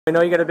I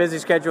know you got a busy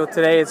schedule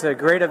today. It's a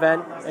great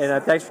event,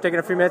 and thanks for taking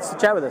a few minutes to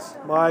chat with us.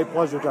 My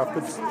pleasure, Jeff.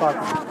 Good to talk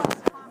to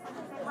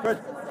you. Good.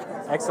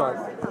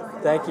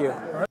 Excellent. Thank you.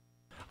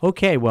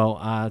 Okay,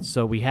 well,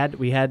 so we had,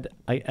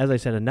 as I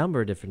said, a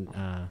number of different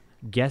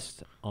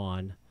guests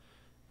on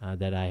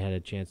that I had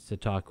a chance to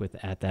talk with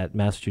at that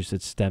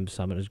Massachusetts STEM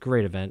Summit. It was a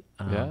great event.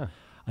 Yeah.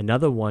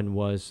 Another one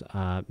was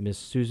Miss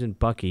Susan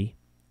Bucky,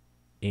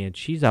 and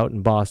she's out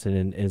in Boston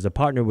and is a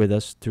partner with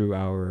us through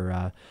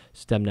our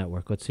STEM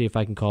network. Let's see if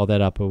I can call that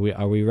up. Are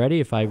we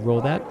ready if I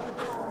roll that?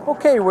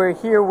 Okay, we're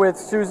here with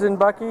Susan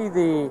Bucky,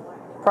 the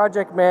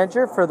project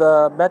manager for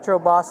the Metro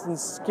Boston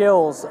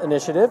Skills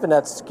Initiative, and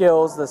that's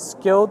SKILLS, the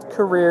Skilled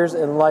Careers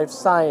in Life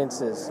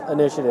Sciences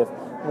Initiative.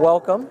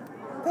 Welcome.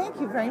 Thank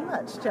you very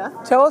much, Jeff.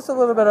 Tell us a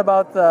little bit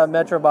about the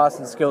Metro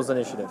Boston Skills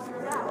Initiative.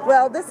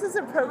 Well, this is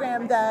a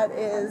program that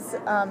is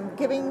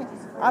giving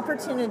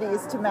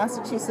opportunities to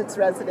Massachusetts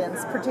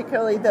residents,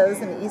 particularly those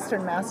in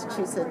eastern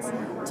Massachusetts,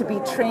 to be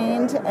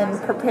trained and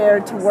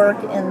prepared to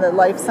work in the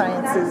life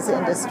sciences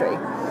industry.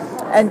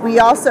 And we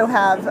also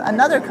have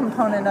another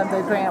component of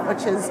the grant,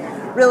 which is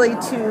really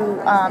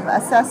to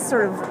assess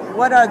sort of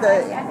what are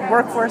the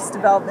workforce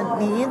development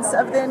needs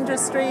of the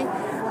industry.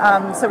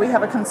 So we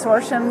have a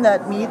consortium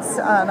that meets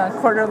on a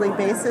quarterly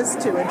basis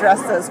to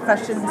address those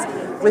questions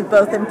with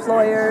both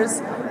employers,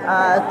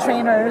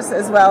 trainers,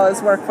 as well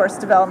as workforce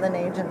development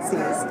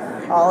agencies,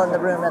 all in the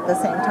room at the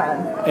same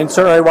time. And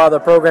certainly while the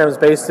program is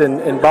based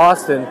in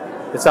Boston,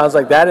 it sounds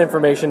like that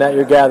information that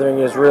you're gathering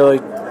is really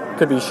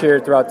could be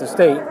shared throughout the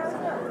state.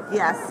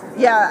 Yes.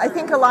 Yeah, I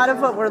think a lot of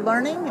what we're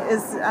learning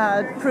is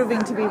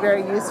proving to be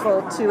very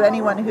useful to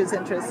anyone who's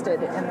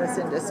interested in this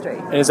industry.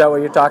 And is that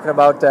what you're talking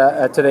about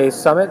at today's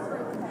summit?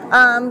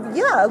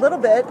 Yeah, a little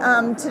bit.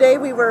 Today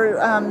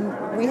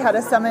we had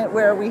a summit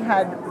where we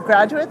had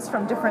graduates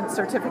from different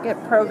certificate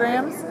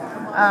programs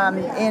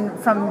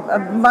from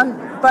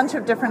a bunch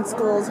of different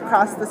schools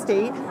across the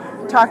state.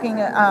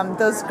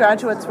 Those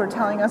graduates were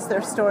telling us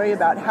their story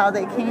about how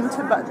they came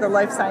to the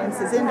life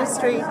sciences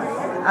industry,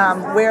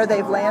 where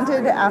they've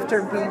landed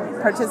after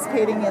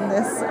participating in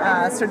this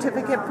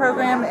certificate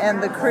program,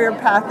 and the career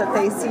path that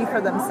they see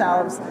for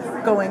themselves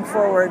going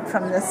forward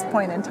from this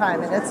point in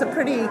time. And it's a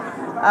pretty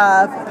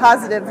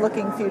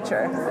positive-looking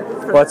future.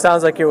 Well, it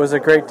sounds like it was a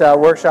great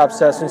workshop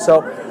session,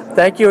 so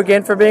thank you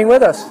again for being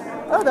with us.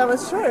 Oh, that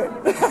was short.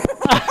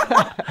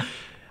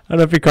 I don't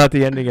know if you caught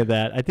the ending of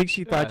that. I think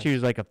she thought she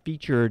was like a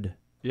featured.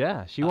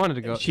 Yeah, she wanted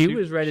to go. She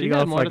was ready to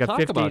go for like a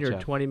 15 or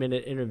Jeff.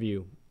 20-minute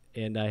interview,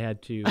 and I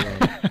had to.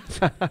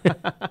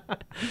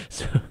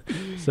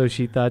 So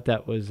she thought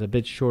that was a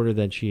bit shorter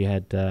than she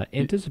had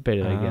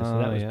anticipated, I guess. So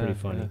that was pretty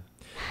funny.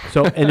 Yeah.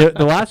 So, and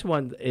the last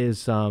one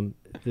is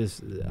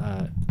this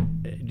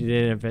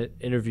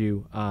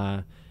interview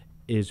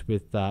is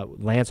with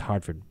Lance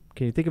Hartford.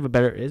 Can you think of a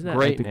better? Isn't that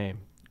great name?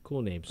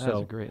 Cool name. That's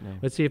a great name.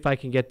 Let's see if I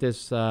can get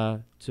this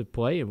to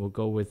play, and we'll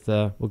go with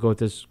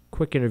this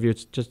quick interview.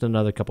 It's just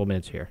another couple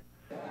minutes here.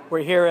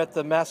 We're here at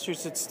the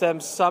Massachusetts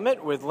STEM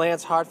Summit with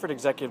Lance Hartford,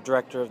 Executive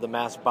Director of the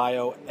Mass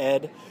Bio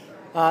Ed.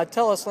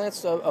 Tell us,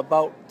 Lance,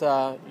 about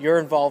your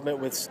involvement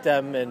with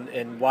STEM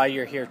and why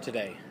you're here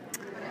today.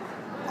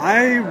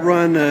 I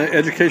run an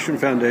education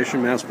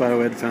foundation, Mass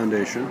Bio Ed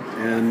Foundation,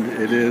 and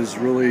it is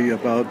really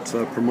about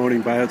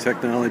promoting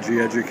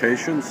biotechnology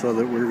education so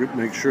that we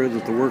make sure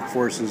that the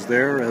workforce is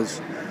there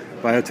as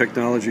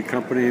biotechnology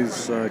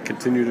companies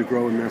continue to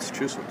grow in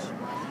Massachusetts.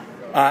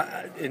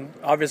 And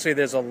obviously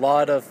there's a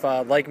lot of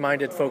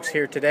like-minded folks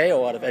here today, a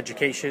lot of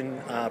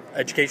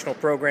educational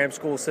programs,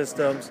 school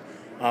systems,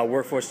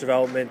 workforce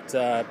development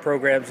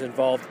programs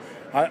involved.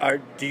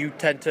 Do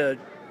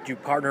you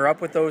partner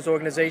up with those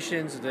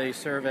organizations? Do they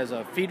serve as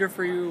a feeder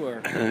for you?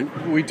 Or?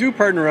 We do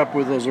partner up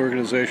with those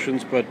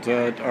organizations, but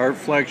our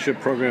flagship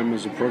program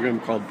is a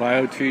program called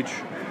BioTeach,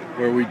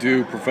 where we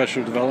do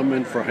professional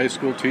development for high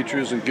school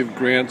teachers and give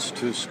grants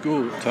to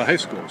high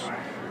schools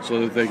so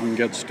that they can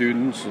get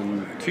students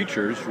and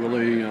teachers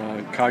really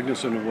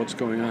cognizant of what's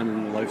going on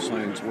in the life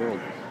science world.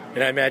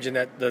 And I imagine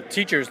that the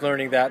teachers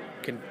learning that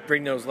can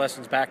bring those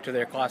lessons back to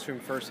their classroom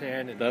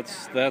firsthand. And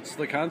that's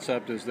the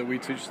concept, is that we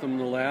teach them in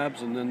the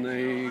labs and then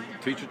they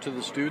teach it to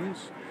the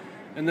students.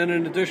 And then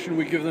in addition,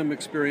 we give them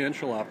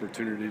experiential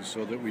opportunities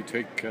so that we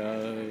take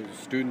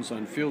students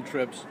on field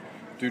trips,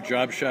 do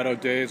job shadow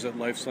days at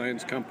life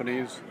science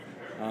companies,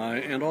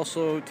 and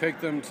also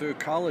take them to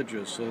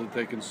colleges so that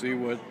they can see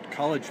what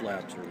college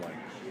labs are like.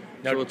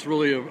 Now, so it's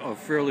really a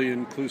fairly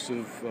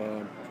inclusive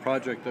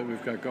project that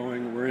we've got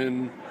going. We're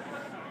in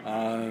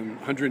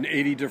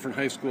 180 different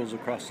high schools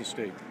across the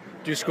state.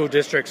 Do school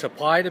districts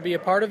apply to be a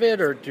part of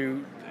it, or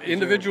do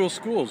individual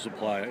schools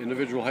apply?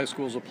 Individual high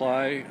schools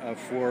apply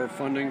for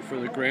funding for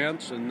the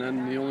grants, and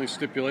then the only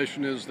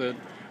stipulation is that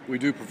we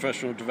do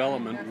professional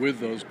development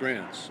with those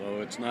grants. So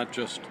it's not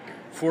just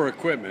for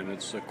equipment;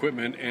 it's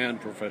equipment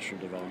and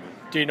professional development.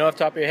 Do you know off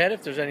the top of your head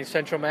if there's any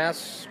Central Mass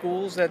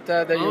schools that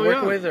you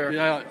work with? Or?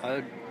 Yeah,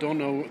 I don't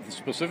know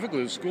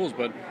specifically the schools,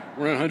 but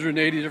we're in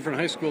 180 different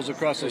high schools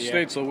across the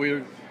state, so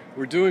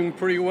we're doing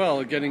pretty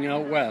well at getting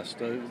out west.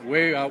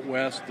 Way out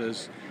west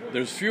is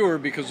There's fewer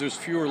because there's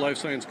fewer life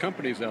science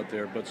companies out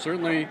there, but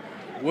certainly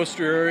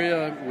Worcester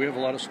area, we have a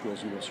lot of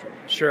schools in Worcester.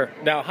 Sure.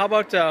 Now, how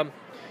about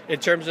in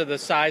terms of the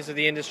size of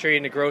the industry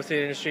and the growth of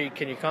the industry?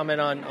 Can you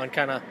comment on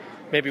kind of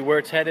maybe where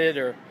it's headed?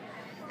 Or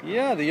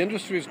Yeah, the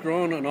industry has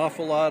grown an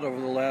awful lot over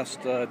the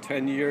last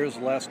 10 years.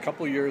 The last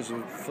couple of years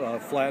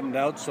have flattened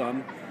out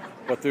some,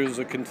 but there's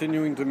a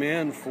continuing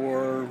demand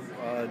for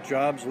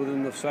jobs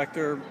within the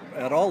sector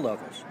at all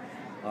levels.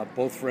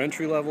 Both for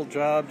entry-level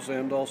jobs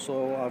and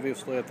also,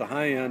 obviously, at the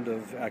high end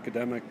of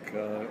academic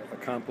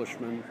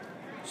accomplishment,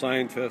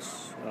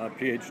 scientists,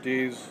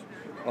 PhDs,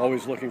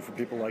 always looking for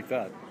people like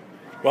that.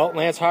 Well,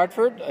 Lance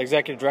Hartford,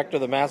 Executive Director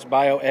of the Mass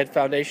Bio Ed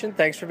Foundation,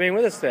 thanks for being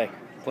with us today.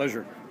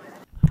 Pleasure.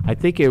 I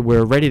think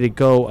we're ready to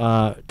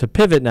go to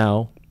pivot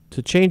now,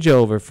 to change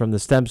over from the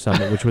STEM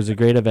Summit, which was a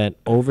great event,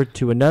 over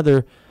to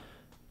another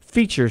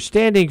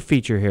standing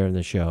feature here in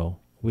the show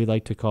we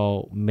like to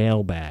call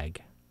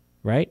Mailbag,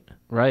 right?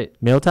 Right.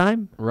 Mail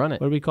time? Run it.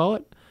 What do we call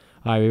it?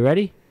 Are we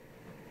ready?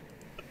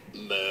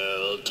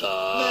 Mail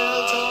time.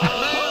 Mail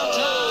time.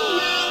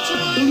 Mail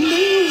time. The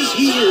mail's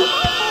here.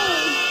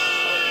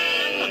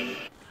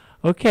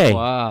 Okay.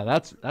 Wow,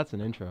 that's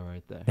an intro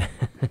right there.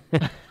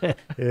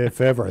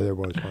 If ever there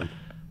was one.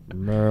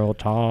 Mail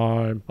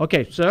time.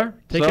 Okay, sir,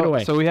 take it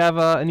away. So we have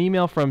an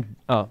email from,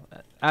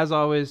 as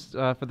always,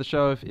 for the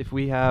show, if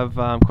we have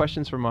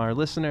questions from our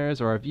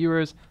listeners or our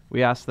viewers,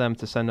 we ask them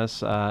to send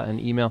us an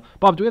email.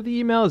 Bob, do we have the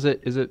email? Is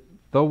it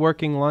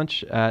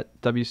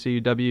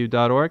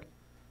theworkinglunch@wcuw.org?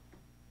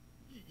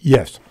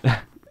 Yes.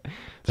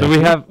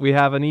 So we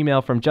have an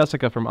email from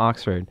Jessica from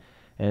Oxford,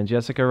 and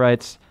Jessica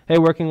writes, "Hey,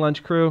 Working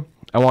Lunch crew,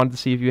 I wanted to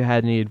see if you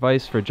had any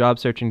advice for job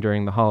searching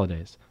during the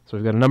holidays. So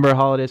we've got a number of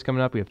holidays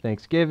coming up. We have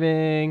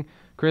Thanksgiving,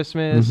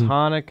 Christmas,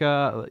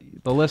 Hanukkah.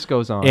 The list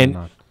goes on and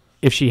on.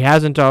 If she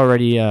hasn't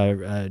already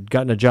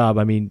gotten a job,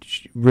 I mean,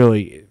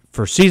 really,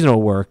 for seasonal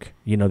work,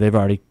 they've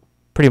already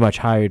pretty much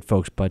hired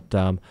folks, but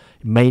it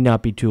may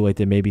not be too late.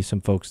 There may be some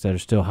folks that are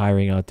still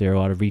hiring out there. A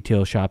lot of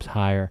retail shops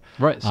hire.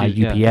 Right. So,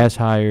 UPS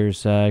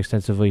hires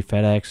extensively.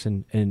 FedEx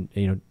and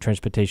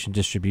transportation,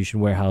 distribution,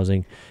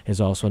 warehousing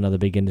is also another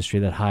big industry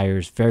that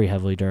hires very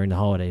heavily during the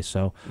holidays.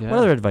 So what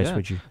other advice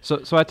would you? So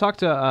I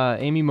talked to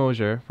Amy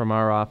Mosier from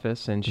our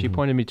office, and she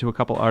pointed me to a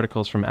couple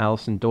articles from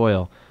Allison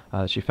Doyle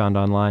she found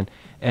online.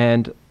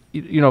 And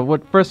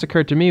what first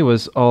occurred to me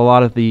was a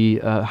lot of the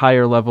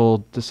higher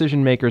level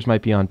decision makers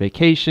might be on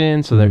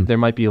vacation, so there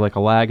might be like a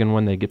lag in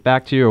when they get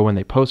back to you or when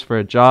they post for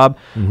a job.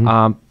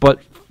 But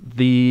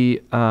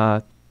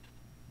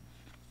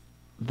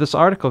this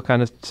article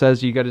kind of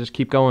says you got to just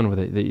keep going with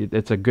it.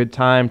 It's a good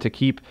time to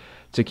keep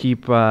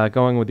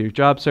going with your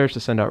job search, to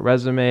send out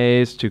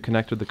resumes, to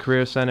connect with the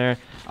Career Center.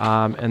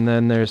 And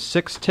then there's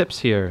 6 tips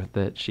here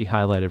that she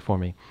highlighted for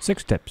me.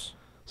 6 tips.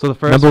 So the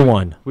first Number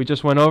 1 we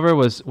just went over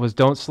was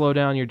don't slow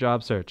down your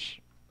job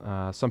search.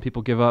 Some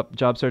people give up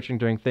job searching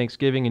during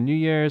Thanksgiving and New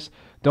Year's.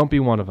 Don't be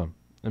one of them.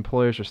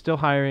 Employers are still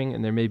hiring,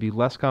 and there may be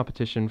less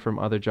competition from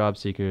other job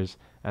seekers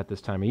at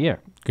this time of year.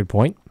 Good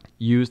point.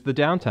 Use the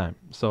downtime.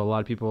 So a lot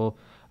of people,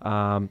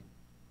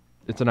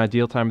 it's an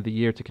ideal time of the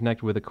year to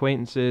connect with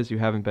acquaintances you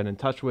haven't been in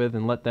touch with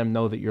and let them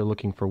know that you're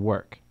looking for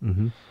work.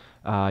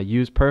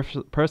 Use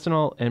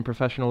personal and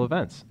professional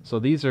events. So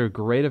these are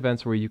great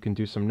events where you can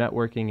do some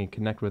networking and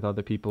connect with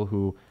other people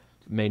who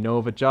may know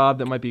of a job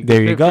that might be a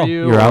good fit for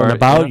you. You're out and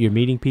about. You're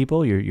meeting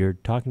people. You're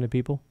talking to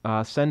people.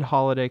 Send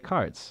holiday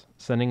cards.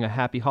 Sending a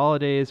Happy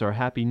Holidays or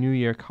Happy New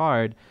Year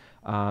card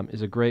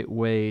is a great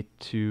way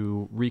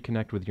to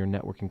reconnect with your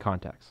networking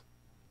contacts.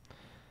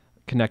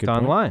 Connect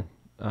online.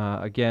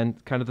 Again,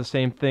 kind of the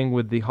same thing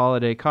with the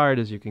holiday card,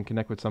 as you can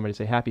connect with somebody,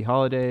 say Happy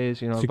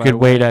Holidays. It's a good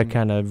way to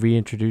kind of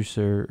reintroduce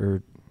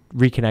or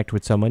reconnect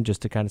with someone,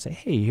 just to kind of say,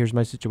 hey, here's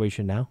my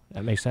situation now.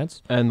 That makes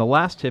sense. And the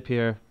last tip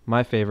here,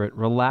 my favorite,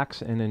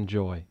 relax and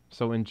enjoy.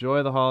 So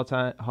enjoy the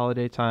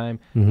holiday time,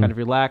 kind of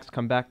relax,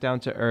 come back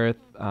down to earth.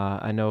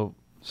 I know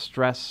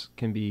stress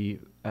can be,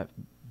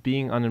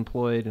 being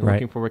unemployed and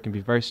looking for work can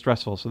be very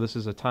stressful. So this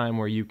is a time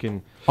where you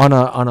can... On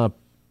a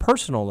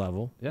personal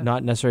level,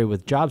 not necessarily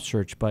with job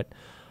search, but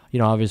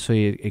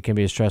obviously it can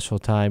be a stressful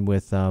time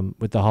with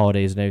the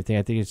holidays and everything.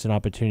 I think it's an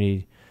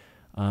opportunity.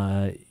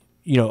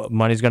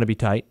 Money's going to be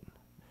tight.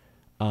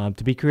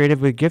 To be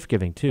creative with gift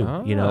giving too.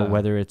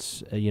 Whether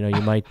it's you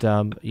might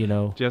Do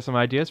you have some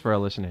ideas for our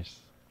listeners?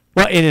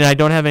 Well, and I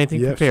don't have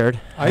anything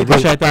prepared. I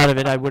wish I thought of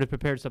it. I would have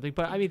prepared something.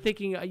 But I mean,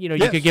 thinking,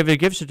 you could give a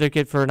gift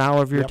certificate for an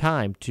hour of your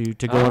time to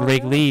go and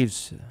rake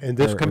leaves. And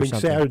this coming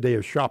Saturday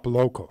is Shop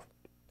Local.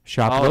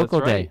 Shop Local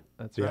Day.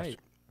 That's right.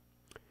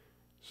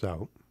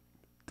 So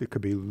there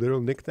could be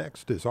little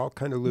knickknacks. There's all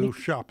kind of little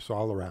shops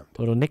all around.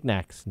 Little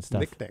knickknacks and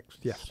stuff. Knickknacks,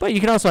 yes. But you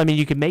can also,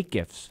 you can make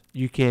gifts.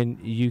 You can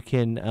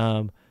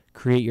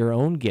create your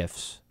own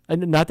gifts.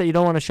 And not that you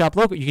don't want to shop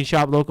local. You can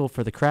shop local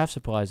for the craft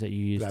supplies that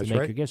you use to make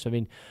your gifts.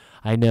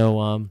 I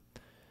know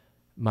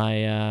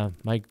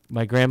my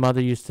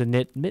grandmother used to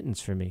knit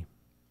mittens for me.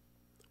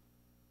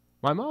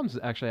 My mom's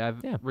actually.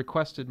 I've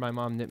requested my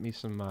mom knit me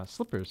some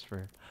slippers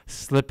for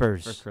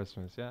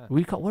Christmas. Yeah. What do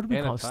we call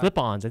them?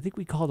 Slip-ons? I think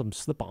we call them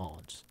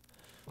slip-ons.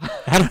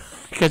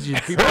 Because you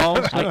People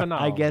slipping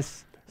I on.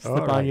 guess slip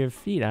All on right. your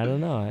feet. I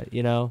don't know.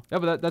 You know. Yeah,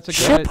 but that's a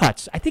Shoe good.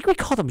 putts. I think we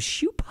call them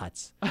shoe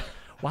putts.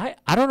 Why?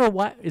 I don't know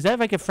why. Is that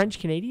like a French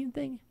Canadian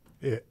thing?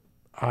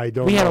 I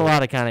don't We know. had a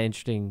lot of kind of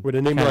interesting. With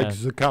a name kinda- like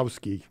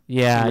Zukowski.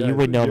 Yeah, you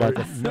would know about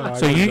you're- that. No, I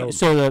So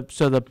don't know.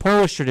 so the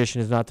Polish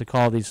tradition is not to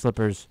call these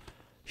slippers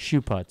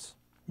shoe putts.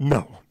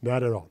 No,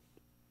 not at all.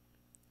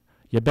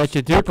 You bet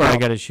you do probably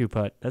got a shoe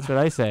putt. That's what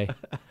I say.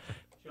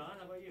 John,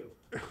 how about you?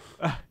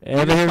 We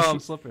Ever just hear call shoe- them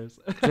slippers.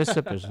 just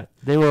slippers.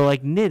 They were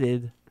like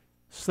knitted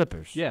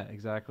slippers. Yeah,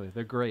 exactly.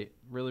 They're great.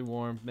 Really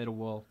warm, made of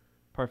wool.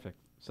 Perfect.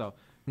 So,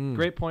 Mm.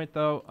 great point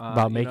though.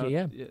 About you making-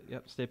 know, yeah.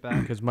 Yep. Stay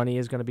back. Because money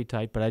is going to be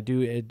tight, but I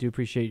do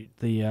appreciate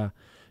the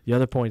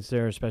other points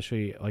there,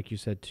 especially like you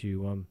said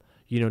to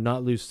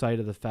not lose sight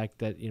of the fact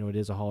that it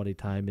is a holiday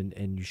time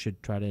and you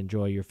should try to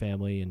enjoy your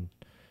family and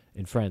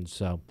friends.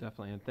 So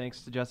Definitely. And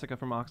thanks to Jessica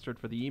from Oxford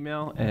for the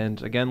email.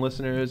 And again,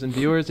 listeners and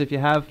viewers, if you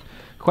have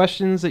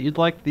questions that you'd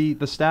like the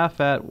staff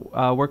at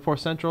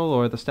Workforce Central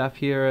or the staff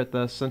here at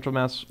the Central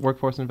Mass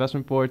Workforce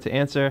Investment Board to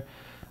answer,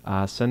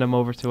 send them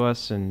over to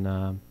us.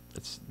 And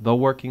it's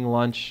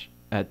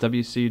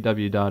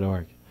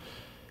theworkinglunch@wcuw.org.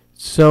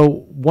 So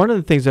one of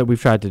the things that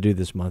we've tried to do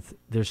this month,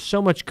 there's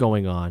so much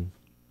going on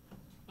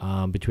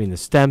between the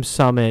STEM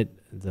Summit,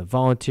 the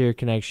Volunteer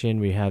Connection.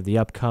 We have the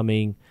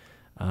upcoming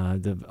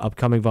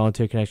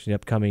Volunteer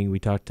Connection. We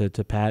talked to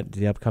Pat,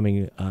 the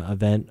upcoming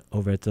event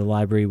over at the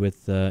library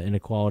with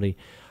inequality.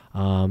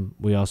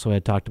 We also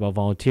had talked about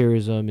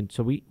volunteerism. And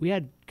so we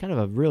had kind of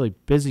a really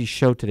busy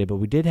show today, but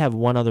we did have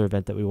one other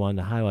event that we wanted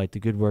to highlight, the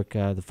good work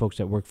the folks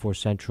at Workforce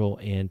Central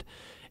and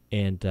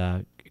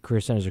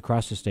career centers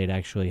across the state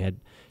actually had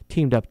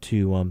teamed up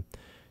to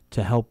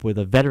help with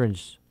a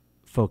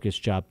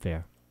veterans-focused job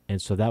fair. And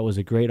so that was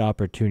a great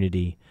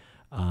opportunity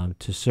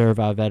to serve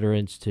our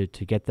veterans, to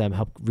get them,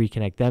 help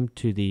reconnect them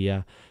to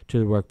the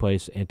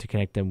workplace, and to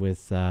connect them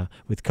with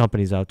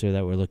companies out there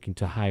that were looking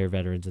to hire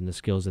veterans and the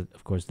skills that,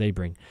 of course, they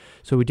bring.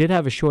 So we did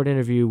have a short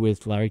interview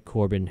with Larry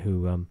Corbin,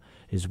 who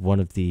is one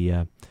of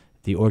the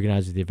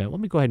organizers of the event.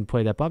 Let me go ahead and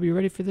play that. Bob, you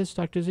ready for this,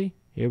 Dr. Z?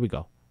 Here we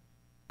go.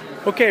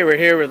 Okay, we're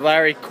here with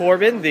Larry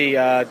Corbin, the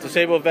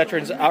Disabled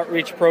Veterans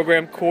Outreach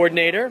Program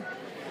Coordinator,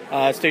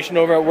 stationed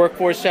over at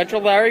Workforce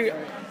Central. Larry,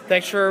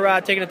 thanks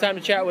for taking the time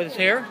to chat with us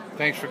here.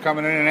 Thanks for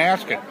coming in and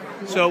asking.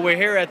 So we're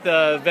here at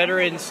the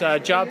Veterans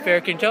Job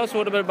Fair. Can you tell us a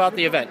little bit about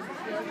the event?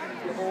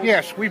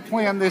 Yes, we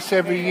plan this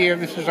every year.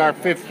 This is our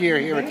 5th year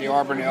here at the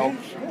Auburn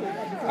Elks.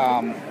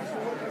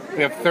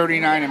 We have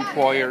 39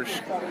 employers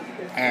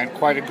and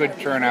quite a good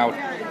turnout.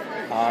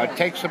 It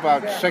takes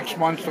about 6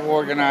 months to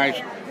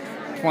organize,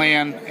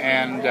 plan,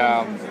 and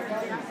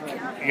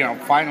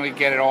finally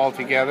get it all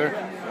together.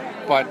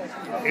 But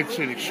it's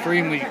an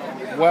extremely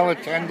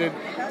well-attended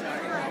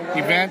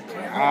event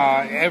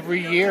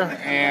every year,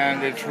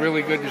 and it's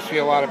really good to see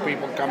a lot of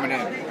people coming in.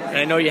 And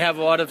I know you have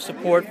a lot of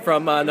support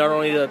from not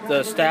only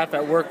the staff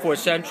at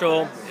Workforce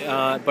Central,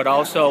 but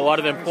also a lot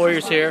of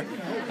employers here.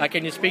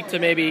 Can you speak to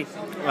maybe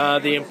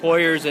the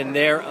employers and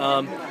their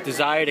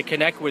desire to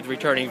connect with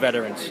returning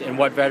veterans and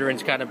what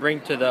veterans kind of bring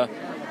to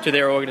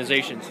their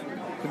organizations?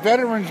 The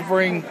veterans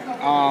bring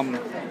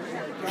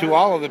to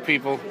all of the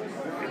people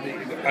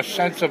a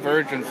sense of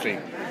urgency,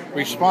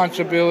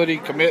 responsibility,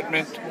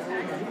 commitment,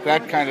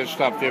 that kind of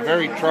stuff. They're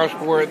very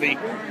trustworthy,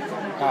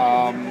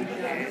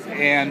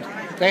 and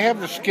they have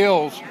the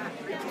skills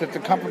that the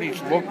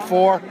companies look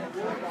for,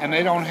 and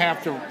they don't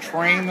have to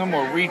train them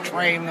or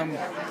retrain them.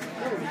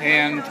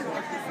 And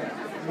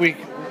we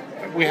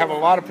have a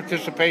lot of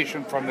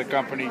participation from the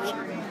companies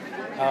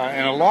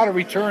and a lot of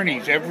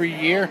returnees every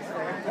year.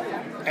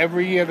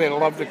 Every year they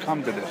love to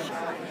come to this.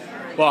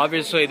 Well,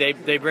 obviously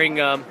they bring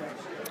a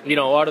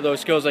lot of those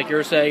skills, like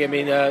you're saying. I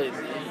mean,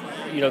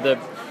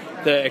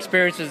 the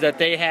experiences that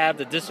they have,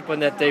 the discipline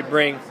that they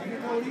bring.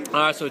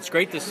 So it's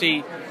great to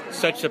see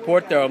such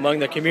support there among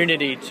the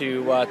community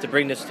to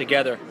bring this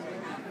together.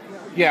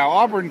 Yeah,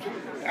 Auburn,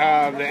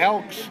 the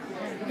Elks,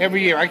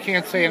 every year. I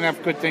can't say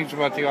enough good things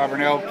about the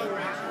Auburn Elks.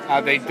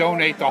 They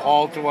donate the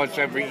hall to us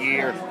every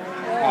year.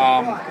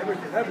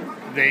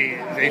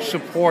 They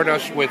support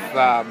us with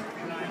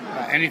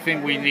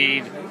anything we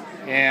need,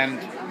 and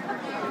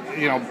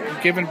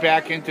giving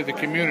back into the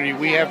community.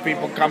 We have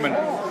people coming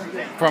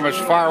from as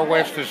far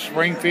west as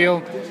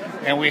Springfield,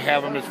 and we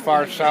have them as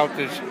far south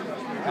as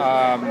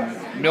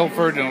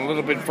Milford and a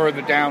little bit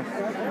further down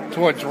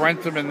towards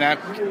Rentham, and that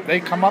they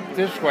come up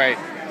this way.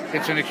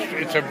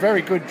 It's a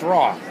very good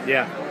draw.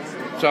 Yeah.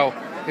 So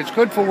it's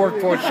good for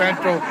Workforce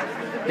Central.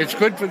 It's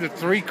good for the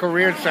 3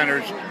 career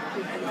centers,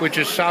 which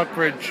is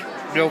Southbridge,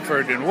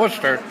 Milford, and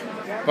Worcester.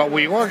 But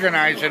we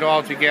organize it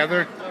all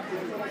together,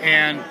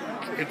 and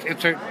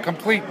it's a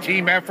complete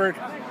team effort,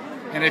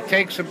 and it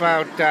takes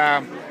about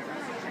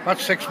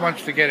 6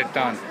 months to get it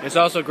done. It's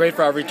also great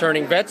for our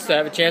returning vets to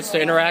have a chance to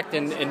interact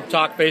and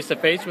talk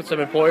face-to-face with some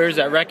employers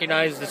that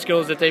recognize the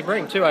skills that they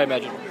bring, too, I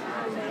imagine.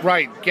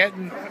 Right.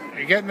 Getting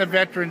the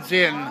veterans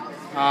in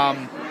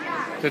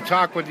to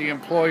talk with the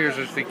employers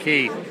is the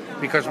key,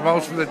 because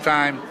most of the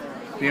time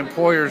the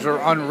employers are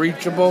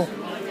unreachable,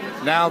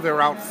 Now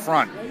they're out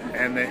front,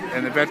 and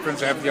the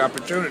veterans have the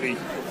opportunity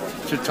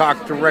to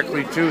talk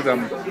directly to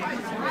them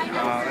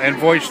and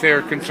voice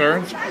their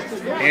concerns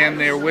and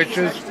their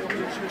wishes.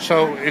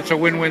 So it's a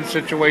win-win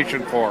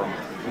situation for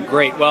them.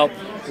 Great. Well,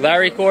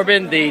 Larry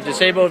Corbin, the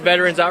Disabled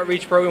Veterans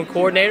Outreach Program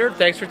Coordinator,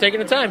 thanks for taking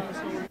the time.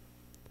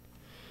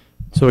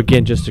 So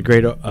again, just a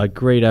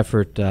great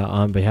effort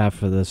on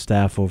behalf of the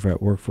staff over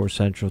at Workforce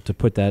Central to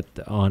put that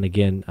on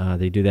again.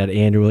 They do that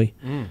annually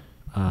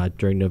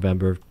during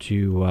November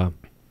to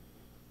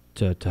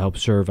help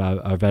serve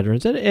our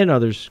veterans and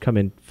others come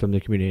in from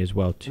the community as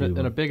well too. And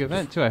a big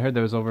event too. I heard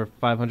there was over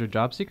 500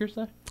 job seekers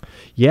there.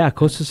 Yeah,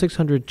 close to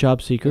 600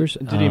 job seekers.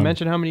 Did he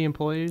mention how many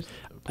employees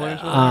were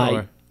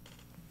there?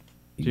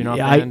 Do you know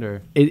offhand,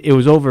 or? It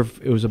was over.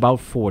 It was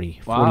about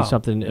 40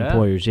 something Yeah.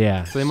 employers.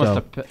 Yeah. So they must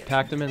have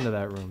packed them into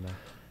that room then.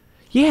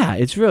 Yeah,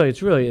 it's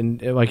really,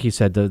 and like you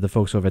said, the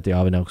folks over at the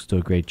Alvin Elks do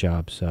a great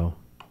job. So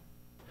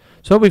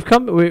we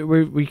kind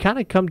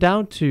of come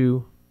down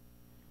to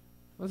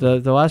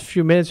the last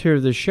few minutes here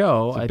of the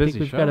show. I think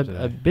we've got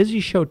a busy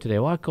show today.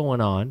 A lot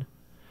going on,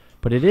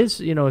 but it is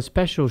a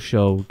special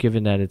show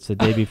given that it's the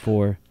day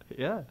before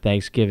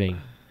Thanksgiving.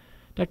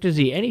 Dr.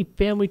 Z, any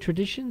family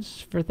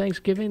traditions for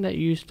Thanksgiving that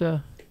you used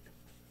to?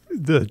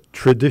 The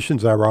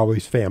traditions are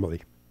always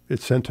family. It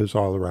centers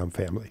all around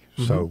family.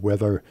 Mm-hmm. So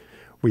whether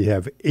we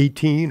have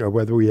 18 or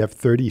whether we have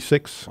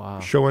 36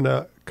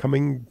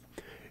 coming,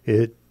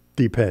 it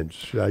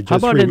depends. How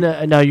about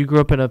now you grew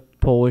up in a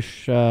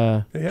Polish,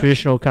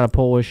 traditional kind of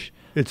Polish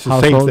It's the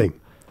household? same thing.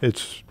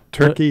 It's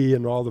turkey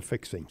and all the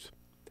fixings.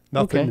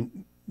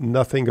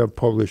 Nothing of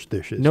Polish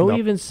dishes. No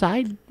even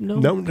side? No.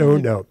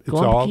 It's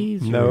all,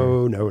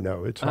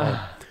 no. It's all.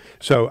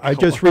 So I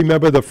just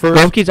remember the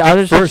first. Glomkis, are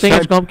there such thing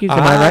as glomkis? Am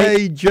I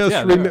right? I just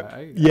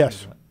remember.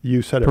 Yes,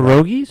 you said it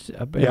right. Pierogies?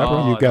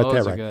 Yeah, you got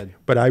that right. Good.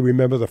 But I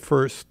remember the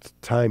first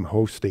time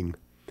hosting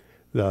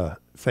the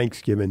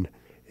Thanksgiving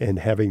and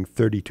having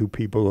 32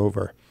 people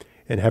over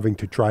and having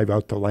to drive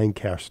out to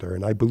Lancaster.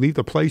 And I believe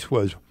the place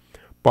was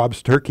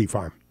Bob's Turkey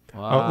Farm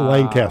out in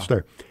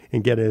Lancaster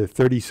and get a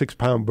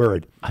 36-pound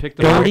bird.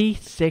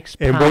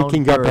 36-pound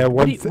waking bird.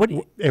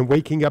 And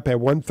waking up at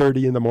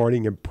 1:30 in the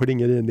morning and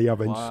putting it in the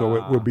oven so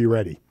it would be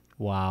ready.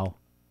 Wow.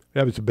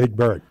 That was a big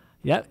bird.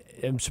 Yeah,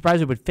 I'm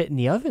surprised it would fit in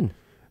the oven.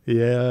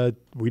 Yeah,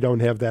 we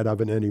don't have that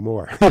oven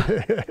anymore.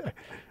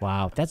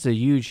 Wow, that's a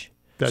huge.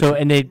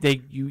 And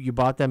you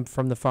bought them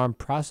from the farm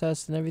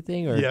processed and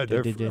everything, or yeah,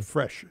 they're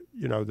fresh.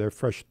 They're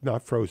fresh,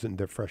 not frozen.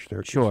 They're fresh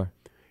turkeys. Sure,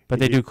 but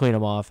they do clean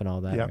them off and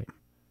all that. Yeah. Right?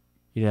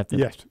 You didn't have to.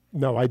 Yes.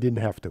 No, I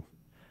didn't have to.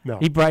 No.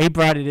 He brought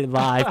it in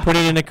live, put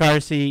it in the car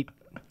seat.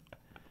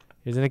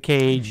 He was in a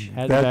cage,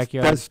 had it in the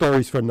backyard. That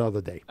story's for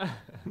another day. How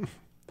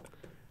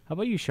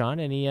about you, Sean?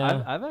 Any?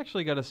 I've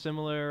actually got a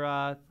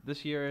similar.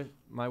 This year,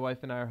 my wife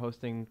and I are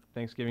hosting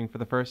Thanksgiving for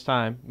the first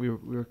time. We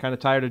were kind of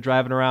tired of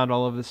driving around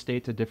all over the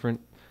state to different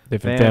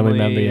family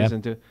members,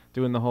 and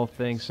doing the whole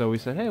thing. So we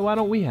said, hey, why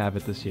don't we have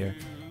it this year?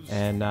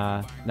 And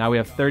now we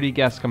have 30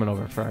 guests coming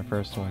over for our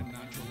first one.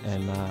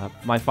 And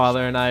my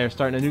father and I are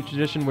starting a new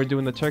tradition. We're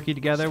doing the turkey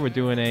together. We're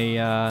doing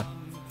a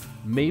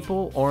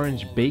maple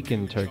orange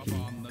bacon turkey.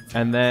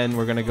 And then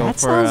we're going to go that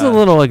for... That sounds a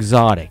little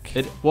exotic.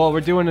 Well,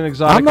 we're doing an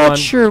exotic I'm not one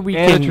sure we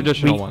and can, a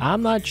traditional one.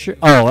 I'm not sure.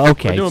 Oh,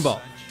 okay. We're doing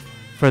both.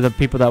 For the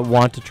people that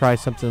want to try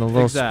something a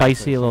little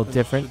spicy, a little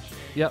different.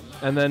 Yep.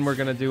 And then we're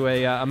going to do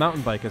a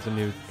mountain bike as a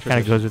new tradition. Kind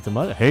of goes with the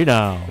mother. Hey,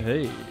 now.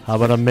 Hey. How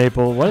about a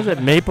maple... What is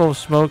it? Maple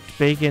smoked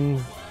bacon...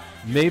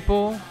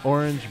 Maple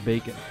orange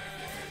bacon.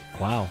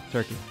 Wow.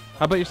 Turkey.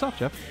 How about yourself,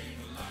 Jeff?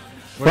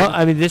 Well,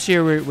 I mean, this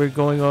year we're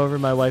going over,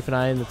 my wife and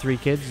I and the 3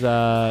 kids.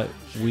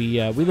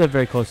 We live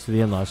very close to the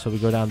in-laws, so we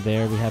go down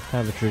there. We have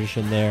kind of a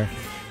tradition there.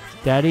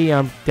 Daddy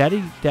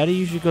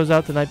usually goes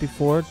out the night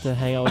before to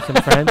hang out with some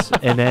friends,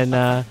 and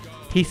then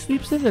he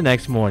sleeps in the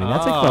next morning.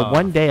 That's like the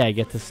one day I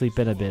get to sleep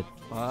in a bit.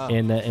 Wow.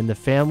 And the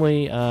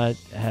family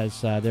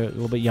has they're a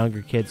little bit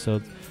younger kids,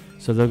 so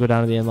they'll go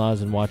down to the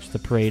in-laws and watch the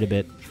parade a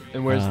bit.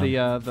 And where's the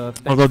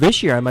although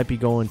this year I might be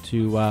going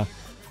to.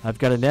 I've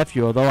got a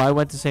nephew, although I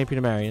went to St. Peter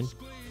Marion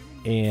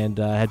and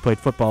had played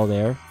football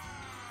there.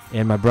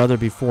 And my brother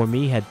before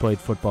me had played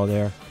football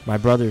there. My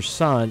brother's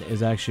son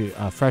is actually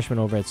a freshman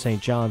over at St.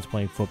 John's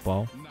playing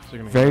football. So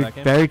you're gonna very, go to that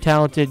game? very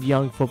talented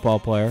young football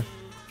player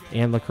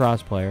and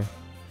lacrosse player.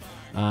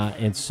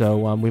 And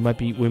so I might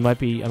be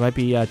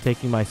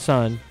taking my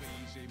son,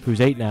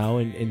 who's 8 now,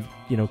 and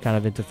kind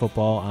of into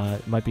football.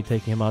 Might be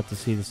taking him out to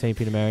see the St.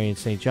 Peter Marion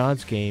St.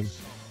 John's game.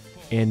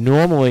 And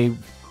normally,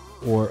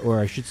 or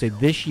I should say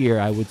this year,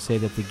 I would say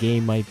that the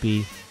game might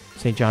be,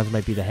 St. John's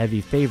might be the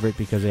heavy favorite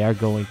because they are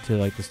going to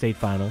like the state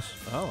finals.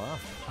 Oh,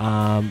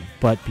 wow.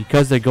 But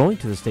because they're going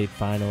to the state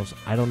finals,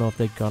 I don't know if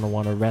they're going to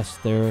want to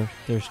rest their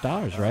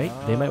stars, right?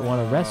 They might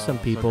want to rest some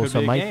people, so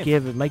it might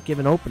give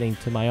an opening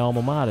to my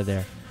alma mater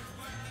there.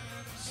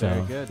 So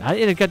very good.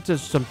 It got to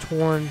some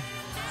torn.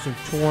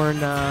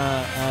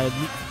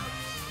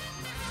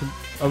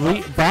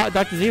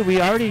 Dr. Z, are we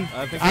already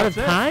out of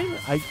time?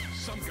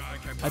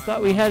 I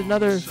thought we had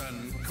another.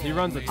 He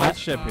runs a tight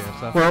ship here.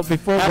 So. Well,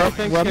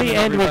 let me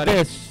end with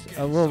this.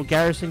 a little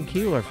Garrison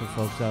Keeler for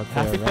folks out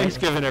there. Happy right?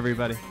 Thanksgiving,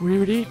 everybody. We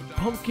would eat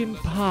pumpkin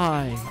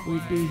pie.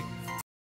 We'd be